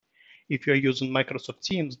if you're using Microsoft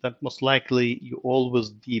Teams, then most likely you always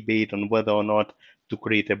debate on whether or not to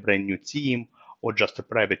create a brand new team or just a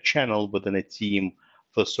private channel within a team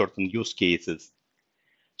for certain use cases.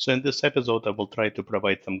 So in this episode, I will try to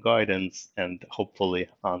provide some guidance and hopefully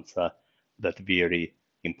answer that very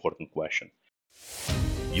important question.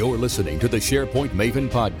 You're listening to the SharePoint Maven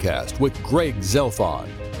podcast with Greg Zelfond,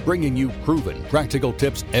 bringing you proven practical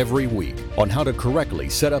tips every week on how to correctly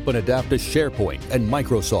set up and adapt to SharePoint and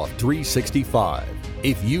Microsoft 365.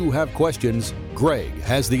 If you have questions, Greg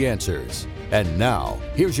has the answers. And now,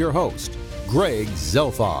 here's your host, Greg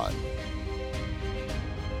Zelfond.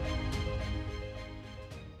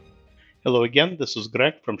 Hello again, this is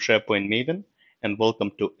Greg from SharePoint Maven, and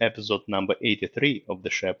welcome to episode number 83 of the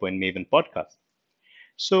SharePoint Maven podcast.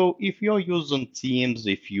 So if you're using Teams,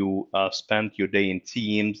 if you spend your day in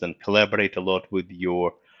Teams and collaborate a lot with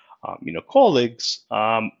your colleagues,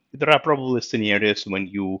 there are probably scenarios when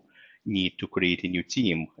you need to create a new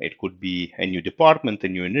team. It could be a new department, a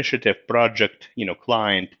new initiative, project,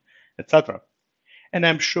 client, etc. And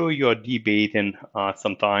I'm sure you're debating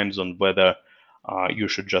sometimes on whether you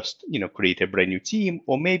should just create a brand new team,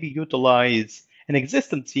 or maybe utilize an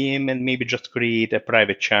existing team and maybe just create a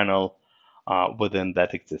private channel within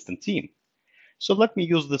that existing team. So let me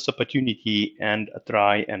use this opportunity and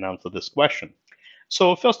try and answer this question.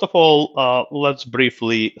 So first of all, let's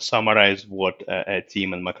briefly summarize what a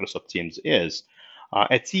team in Microsoft Teams is.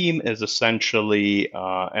 A team is essentially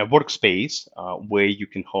a workspace where you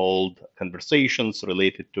can hold conversations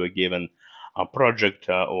related to a given project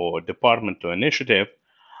or department or initiative.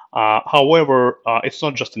 However, it's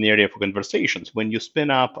not just an area for conversations. When you spin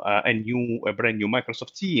up a brand new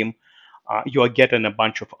Microsoft team, you are getting a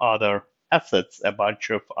bunch of other assets, a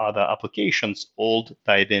bunch of other applications, all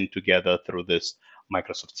tied in together through this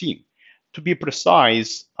Microsoft team. To be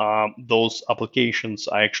precise, those applications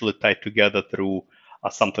are actually tied together through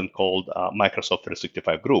something called Microsoft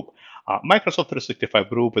 365 Group. Microsoft 365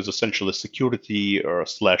 Group is essentially a security or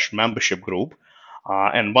 / membership group.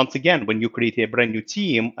 And once again, when you create a brand new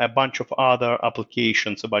team, a bunch of other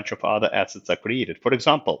applications, a bunch of other assets are created. For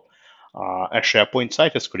example, a SharePoint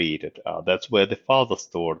site is created. That's where the files are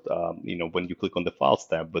stored. When you click on the Files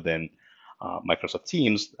tab within Microsoft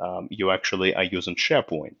Teams, you actually are using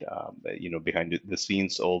SharePoint. Behind the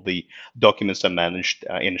scenes, all the documents are managed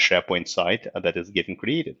in a SharePoint site that is getting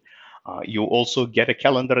created. You also get a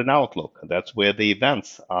calendar in Outlook. That's where the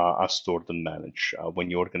events are stored and managed when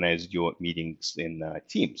you organize your meetings in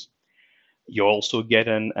Teams. You also get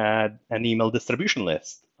an email distribution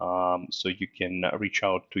list, so you can reach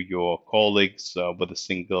out to your colleagues with a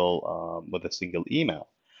single email.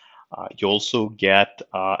 You also get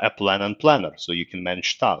a planner, so you can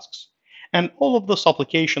manage tasks. And all of those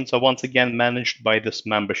applications are once again managed by this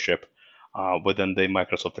membership within the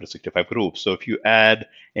Microsoft 365 group. So if you add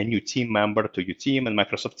a new team member to your team in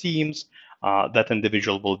Microsoft Teams, that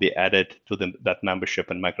individual will be added to that membership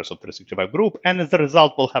in Microsoft 365 group, and as a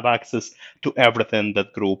result, will have access to everything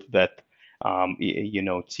that group, that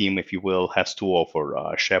team, if you will, has to offer: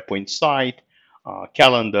 SharePoint site,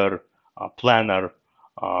 calendar, planner,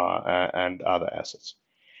 and other assets.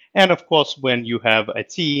 And of course, when you have a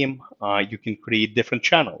team, you can create different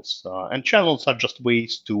channels, and channels are just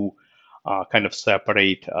ways to kind of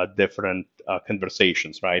separate different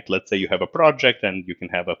conversations, right? Let's say you have a project and you can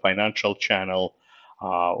have a financial channel,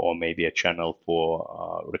 or maybe a channel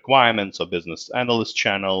for requirements, or business analyst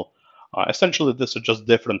channel. Essentially, these are just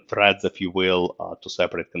different threads, if you will, to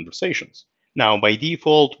separate conversations. Now, by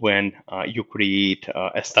default, when you create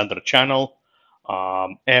a standard channel,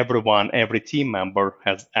 every team member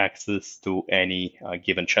has access to any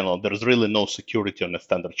given channel. There's really no security on a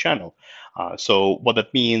standard channel. So what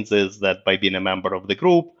that means is that by being a member of the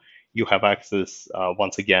group, you have access,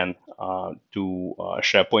 once again, to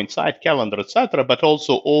SharePoint site, calendar, etc., but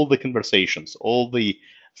also all the conversations, all the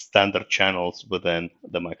standard channels within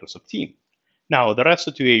the Microsoft team. Now, there are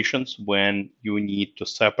situations when you need to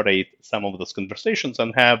separate some of those conversations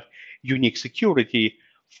and have unique security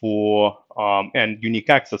for and unique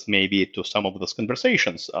access maybe to some of those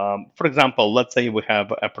conversations. For example, let's say we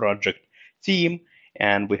have a project team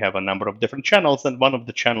and we have a number of different channels, and one of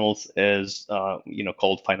the channels is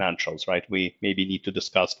called financials, right? We maybe need to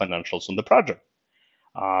discuss financials on the project.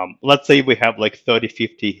 Let's say we have like 30,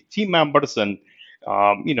 50 team members, and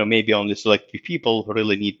maybe only select few people who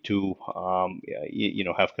really need to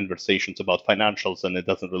have conversations about financials, and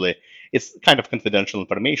it's kind of confidential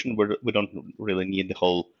information where we don't really need the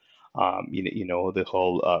whole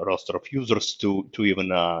roster of users to even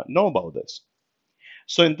know about this.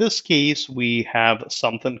 So in this case, we have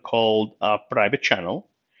something called a private channel.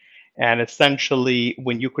 And essentially,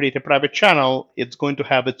 when you create a private channel, it's going to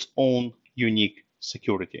have its own unique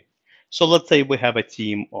security. So let's say we have a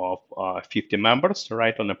team of 50 members,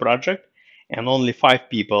 right, on a project, and only 5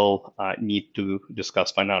 people need to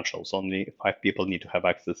discuss financials. Only 5 people need to have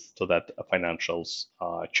access to that financials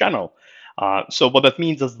channel. So what that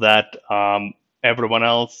means is that everyone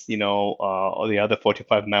else, or the other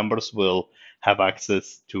 45 members will have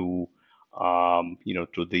access to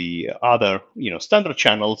to the other, standard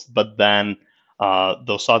channels, but then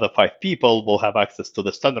those other 5 people will have access to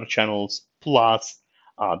the standard channels plus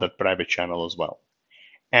that private channel as well.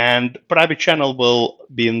 And private channel will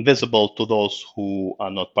be invisible to those who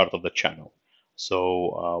are not part of the channel.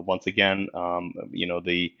 So once again,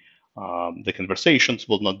 the conversations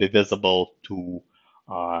will not be visible to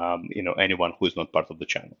anyone who is not part of the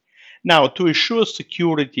channel. Now, to ensure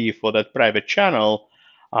security for that private channel,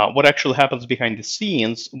 what actually happens behind the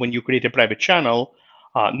scenes when you create a private channel,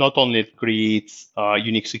 not only it creates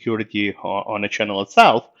unique security on a channel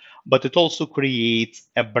itself, but it also creates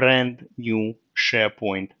a brand new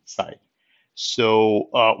SharePoint site. So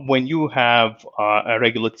when you have a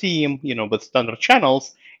regular team, with standard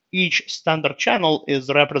channels, each standard channel is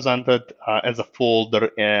represented as a folder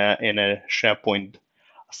in a SharePoint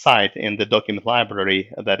site in the document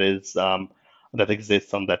library that exists on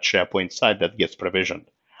that SharePoint site that gets provisioned.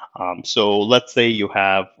 So let's say you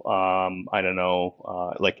have, I don't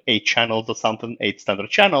know, like 8 channels or something, 8 standard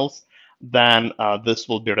channels, then this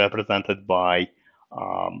will be represented by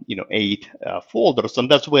 8 folders, and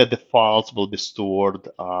that's where the files will be stored,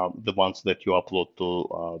 the ones that you upload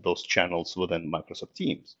to those channels within Microsoft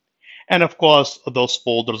Teams. And of course, those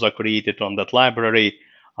folders are created on that library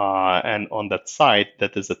and on that site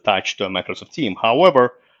that is attached to a Microsoft team.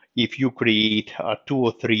 However, if you create 2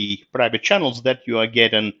 or 3 private channels, that you are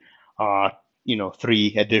getting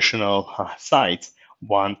 3 additional sites,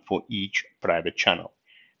 one for each private channel.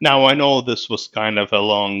 Now, I know this was kind of a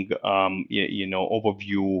long,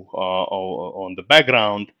 overview on the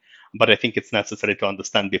background, but I think it's necessary to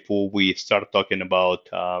understand before we start talking about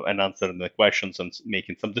and answering the questions and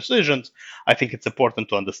making some decisions. I think it's important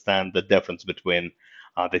to understand the difference between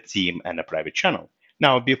the team and a private channel.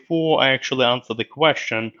 Now, before I actually answer the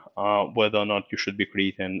question whether or not you should be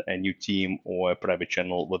creating a new team or a private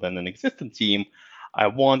channel within an existing team, I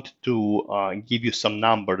want to give you some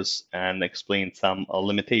numbers and explain some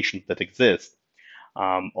limitations that exist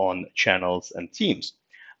on channels and teams.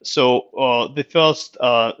 So the first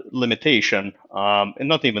limitation, and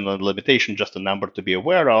not even a limitation, just a number to be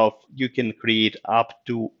aware of, you can create up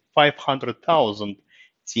to 500,000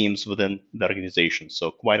 teams within the organization, so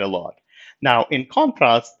quite a lot. Now, in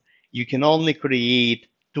contrast, you can only create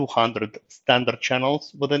 200 standard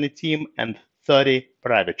channels within a team and 30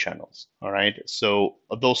 private channels. All right. So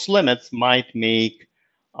those limits might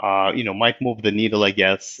might move the needle, I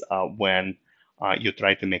guess, when you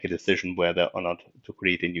try to make a decision whether or not to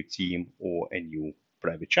create a new team or a new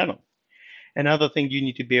private channel. Another thing you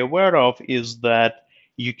need to be aware of is that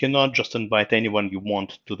you cannot just invite anyone you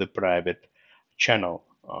want to the private channel.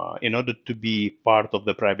 In order to be part of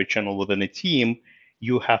the private channel within a team,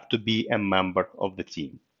 you have to be a member of the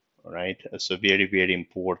team. All right. So very, very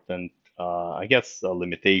important, I guess, a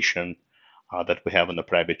limitation that we have on the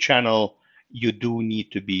private channel. You do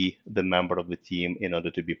need to be the member of the team in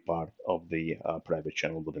order to be part of the private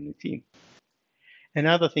channel within the team.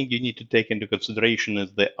 Another thing you need to take into consideration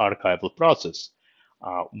is the archival process.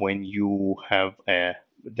 When you have a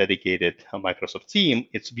dedicated Microsoft team,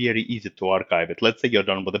 it's very easy to archive it. Let's say you're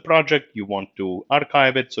done with the project, you want to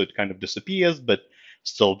archive it so it kind of disappears, but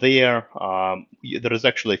still there. There is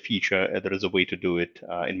actually a feature, there is a way to do it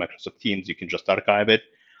in Microsoft Teams. You can just archive it,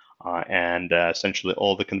 and essentially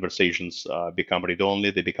all the conversations become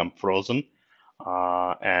read-only, they become frozen.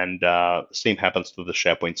 And same happens to the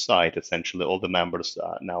SharePoint site. Essentially, all the members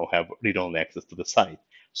now have read-only access to the site,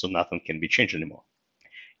 so nothing can be changed anymore.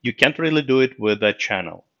 You can't really do it with a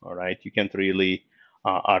channel, all right? You can't really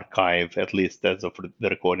archive, at least as of the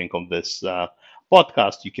recording of this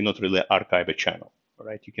podcast, you cannot really archive a channel, all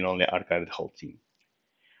right? You can only archive the whole team.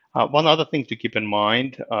 One other thing to keep in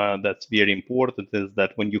mind that's very important is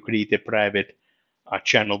that when you create a private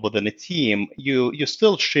channel within a team, you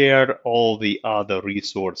still share all the other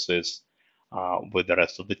resources with the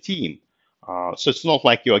rest of the team. So it's not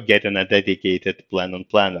like you are getting a dedicated plan on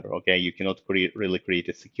planner. Okay, you cannot really create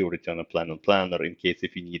a security on a plan on planner in case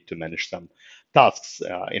if you need to manage some tasks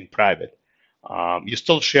in private. You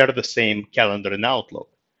still share the same calendar in Outlook.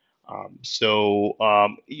 So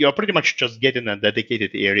you're pretty much just getting a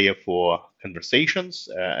dedicated area for conversations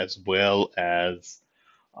as well as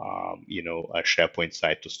a SharePoint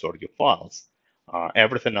site to store your files.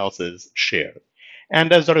 Everything else is shared.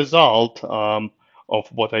 And as a result of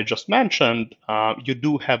what I just mentioned, you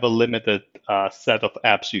do have a limited set of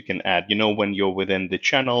apps you can add. When you're within the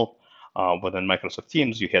channel, within Microsoft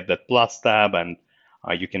Teams, you hit that plus tab and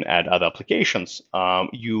you can add other applications.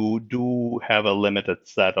 You do have a limited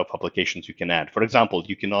set of applications you can add. For example,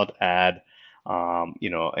 you cannot add,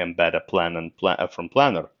 embed a plan and from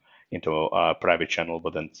Planner into a private channel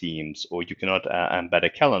within Teams, or you cannot embed a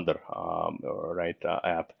calendar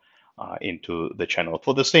app into the channel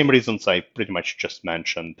for the same reasons I pretty much just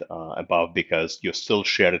mentioned above, because you still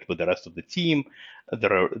share it with the rest of the team.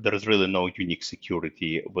 There is really no unique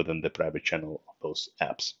security within the private channel of those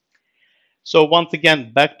apps. So once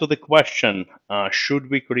again, back to the question, should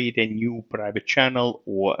we create a new private channel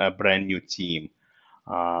or a brand new team?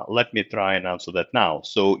 Let me try and answer that now.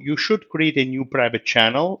 So you should create a new private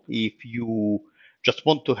channel if you just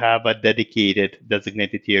want to have a dedicated,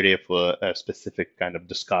 designated area for a specific kind of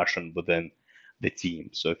discussion within the team.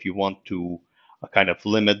 So if you want to kind of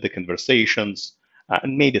limit the conversations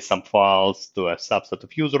and maybe some files to a subset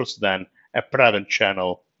of users, then a private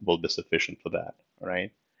channel will be sufficient for that,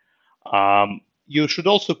 right? You should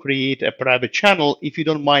also create a private channel if you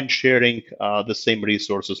don't mind sharing the same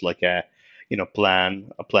resources like a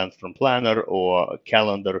plans from Planner or a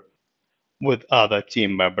calendar with other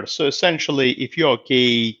team members. So essentially, if you're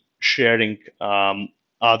okay sharing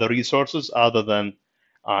other resources other than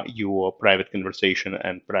your private conversation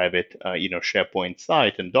and private, SharePoint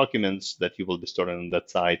site and documents that you will be storing on that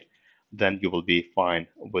site, then you will be fine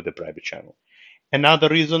with the private channel. Another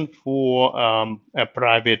reason for a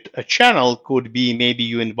private channel could be maybe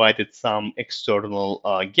you invited some external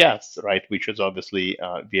guests, right? Which is obviously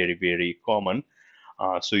very, very common.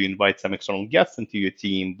 So you invite some external guests into your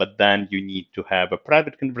team, but then you need to have a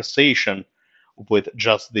private conversation with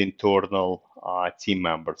just the internal team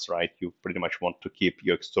members, right? You pretty much want to keep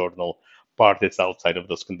your external parties outside of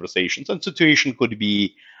those conversations. And situation could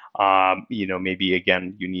be, maybe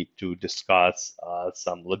again, you need to discuss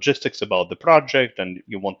some logistics about the project, and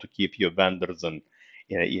you want to keep your vendors and,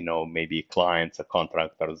 maybe clients or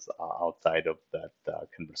contractors outside of that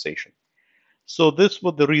conversation. So this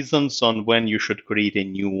were the reasons on when you should create a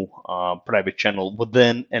new private channel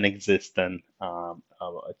within an existing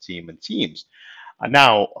team and teams.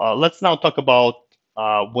 Now, let's now talk about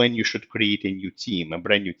when you should create a new team, a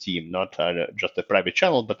brand new team, not just a private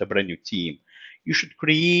channel, but a brand new team. You should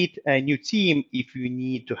create a new team if you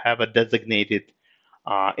need to have a designated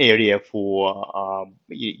area for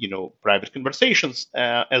private conversations,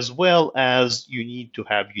 as well as you need to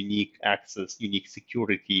have unique access, unique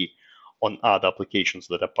security on other applications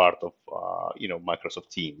that are part of Microsoft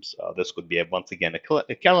Teams. This could be once again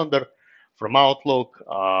a calendar from Outlook,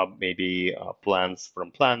 maybe plans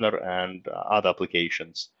from Planner, and other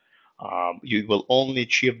applications. You will only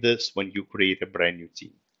achieve this when you create a brand new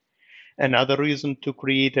team. Another reason to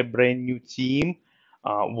create a brand new team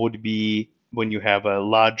would be when you have a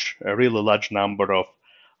really large number of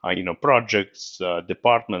projects,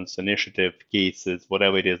 departments, initiative cases,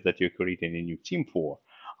 whatever it is that you're creating a new team for.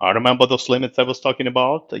 Remember those limits I was talking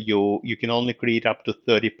about? You can only create up to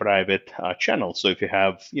 30 private channels. So if you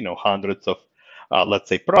have hundreds of let's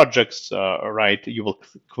say projects, right, you will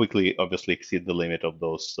quickly obviously exceed the limit of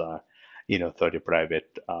those 30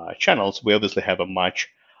 private channels. We obviously have a much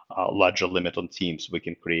larger limit on teams. We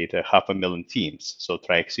can create 500,000 teams. So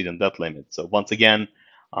try exceeding that limit. So once again,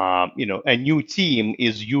 a new team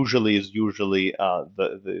is usually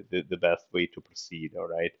the best way to proceed. All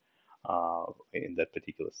right. In that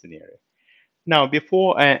particular scenario. Now,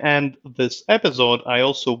 before I end this episode, I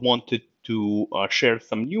also wanted to share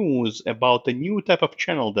some news about a new type of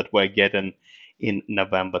channel that we're getting in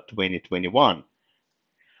November 2021.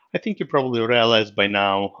 I think you probably realize by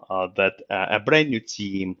now that a brand new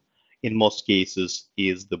team in most cases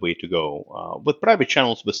is the way to go. With private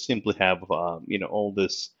channels, we simply have all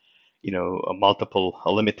this multiple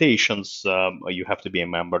limitations. You have to be a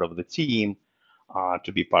member of the team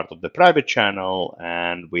to be part of the private channel,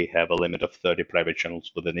 and we have a limit of 30 private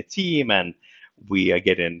channels within a team, and we are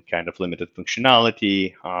getting kind of limited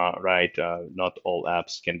functionality, right? Not all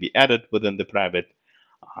apps can be added within the private,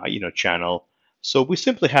 channel. So we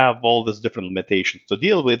simply have all these different limitations to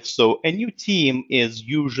deal with. So a new team is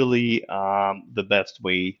usually the best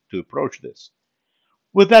way to approach this.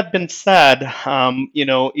 With that being said,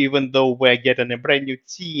 even though we're getting a brand new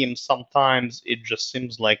team, sometimes it just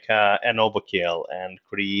seems like an overkill and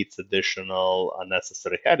creates additional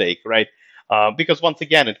unnecessary headache, right? Because once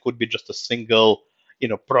again, it could be just a single,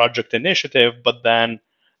 project initiative, but then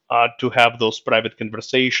to have those private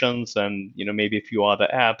conversations, and maybe a few other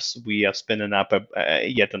apps. We are spinning up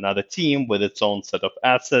yet another team with its own set of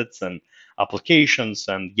assets and applications,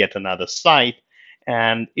 and yet another site.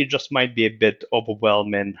 And it just might be a bit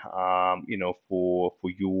overwhelming, for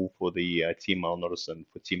the team owners and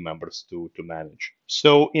for team members to manage.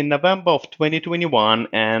 So in November of 2021,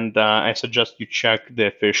 and I suggest you check the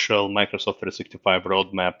official Microsoft 365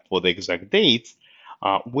 roadmap for the exact dates.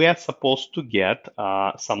 We are supposed to get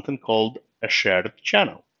something called a shared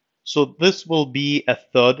channel. So this will be a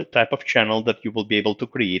third type of channel that you will be able to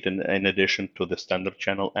create in addition to the standard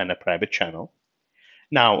channel and a private channel.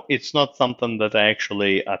 Now, it's not something that I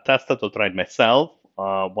actually tested or tried myself.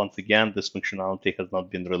 Once again, this functionality has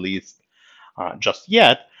not been released just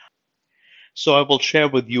yet. So I will share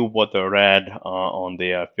with you what I read on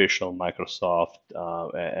the official Microsoft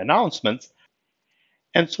announcements.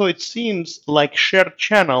 And so it seems like shared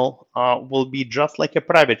channel will be just like a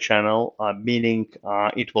private channel, meaning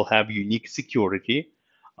it will have unique security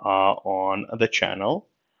on the channel.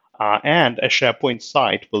 And a SharePoint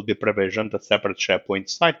site will be provisioned, a separate SharePoint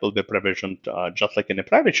site will be provisioned just like in a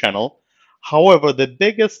private channel. However, the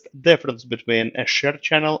biggest difference between a shared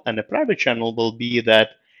channel and a private channel will be that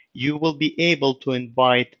you will be able to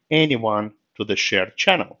invite anyone to the shared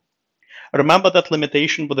channel. Remember that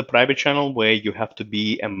limitation with the private channel where you have to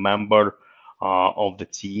be a member of the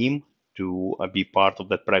team to be part of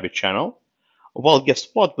that private channel? Well, guess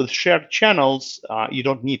what? With shared channels, you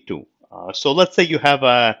don't need to. So let's say you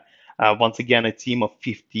have once again a team of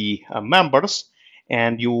 50 members,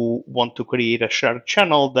 and you want to create a shared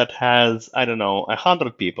channel that has, I don't know,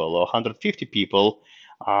 100 people or 150 people,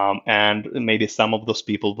 and maybe some of those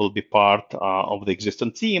people will be part of the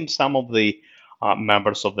existing team. Some of the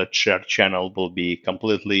members of that shared channel will be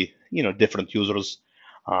completely, different users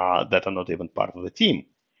that are not even part of the team.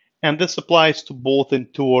 And this applies to both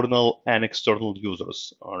internal and external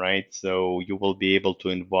users. All right. So you will be able to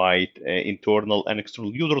invite internal and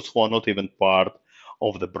external users who are not even part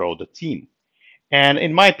of the broader team. And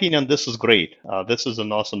in my opinion, this is great. This is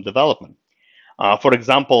an awesome development. For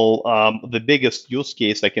example, the biggest use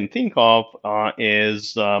case I can think of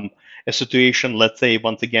is a situation. Let's say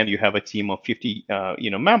once again you have a team of 50,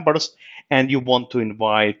 members, and you want to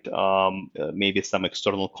invite maybe some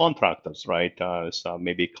external contractors, right? So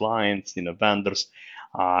maybe clients, vendors,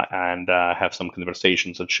 and have some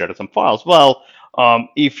conversations and share some files. Well,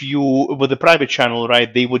 if you with a private channel,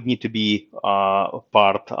 right, they would need to be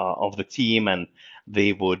part of the team, and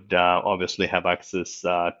they would obviously have access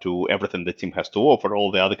to everything the team has to offer,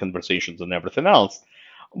 all the other conversations and everything else.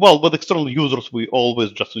 Well, with external users, we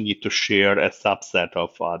always just need to share a subset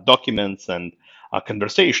of documents and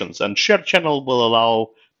conversations, and shared channel will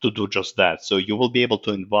allow to do just that. So you will be able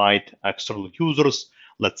to invite external users,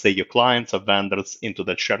 let's say your clients or vendors, into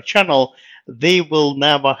that shared channel. They will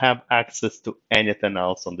never have access to anything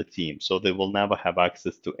else on the team. So they will never have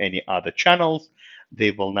access to any other channels.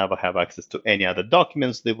 They will never have access to any other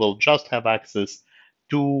documents. They will just have access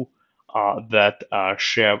to that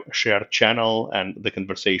shared channel and the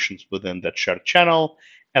conversations within that shared channel,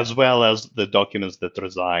 as well as the documents that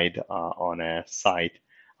reside on a site,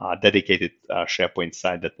 dedicated SharePoint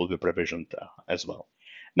site that will be provisioned as well.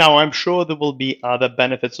 Now, I'm sure there will be other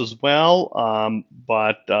benefits as well,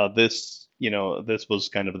 but this was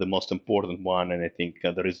kind of the most important one, and I think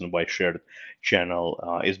the reason why shared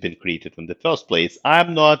channel is being created in the first place.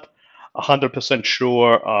 I'm not 100%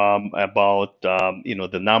 sure about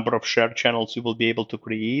the number of shared channels you will be able to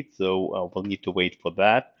create, so we'll need to wait for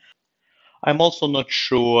that. I'm also not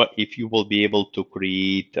sure if you will be able to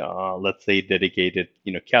create, let's say, dedicated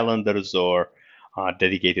calendars or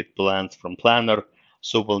dedicated plans from Planner.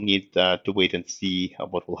 So we'll need to wait and see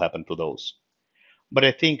what will happen to those. But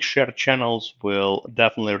I think shared channels will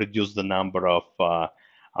definitely reduce the number of,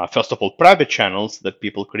 first of all, private channels that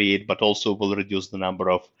people create, but also will reduce the number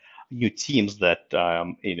of new teams that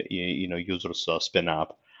users spin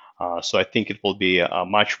up. So I think it will be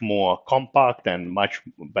much more compact and much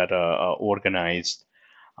better organized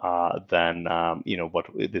than what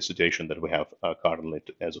the situation that we have currently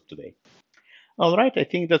as of today. All right, I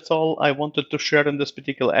think that's all I wanted to share in this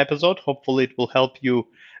particular episode. Hopefully it will help you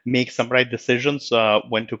make some right decisions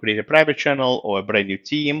when to create a private channel or a brand new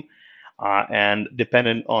team. And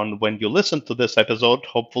depending on when you listen to this episode,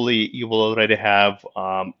 hopefully you will already have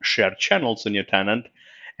shared channels in your tenant.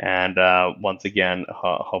 And once again,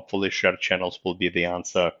 hopefully shared channels will be the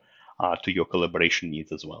answer to your collaboration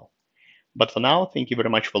needs as well. But for now, thank you very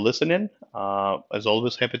much for listening. As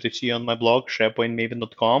always, happy to see you on my blog,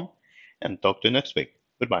 SharePointMaven.com, and talk to you next week.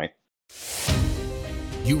 Goodbye.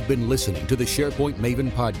 You've been listening to the SharePoint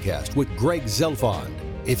Maven podcast with Greg Zelfond.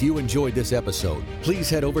 If you enjoyed this episode, please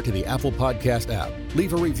head over to the Apple Podcast app,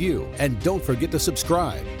 leave a review, and don't forget to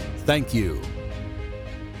subscribe. Thank you.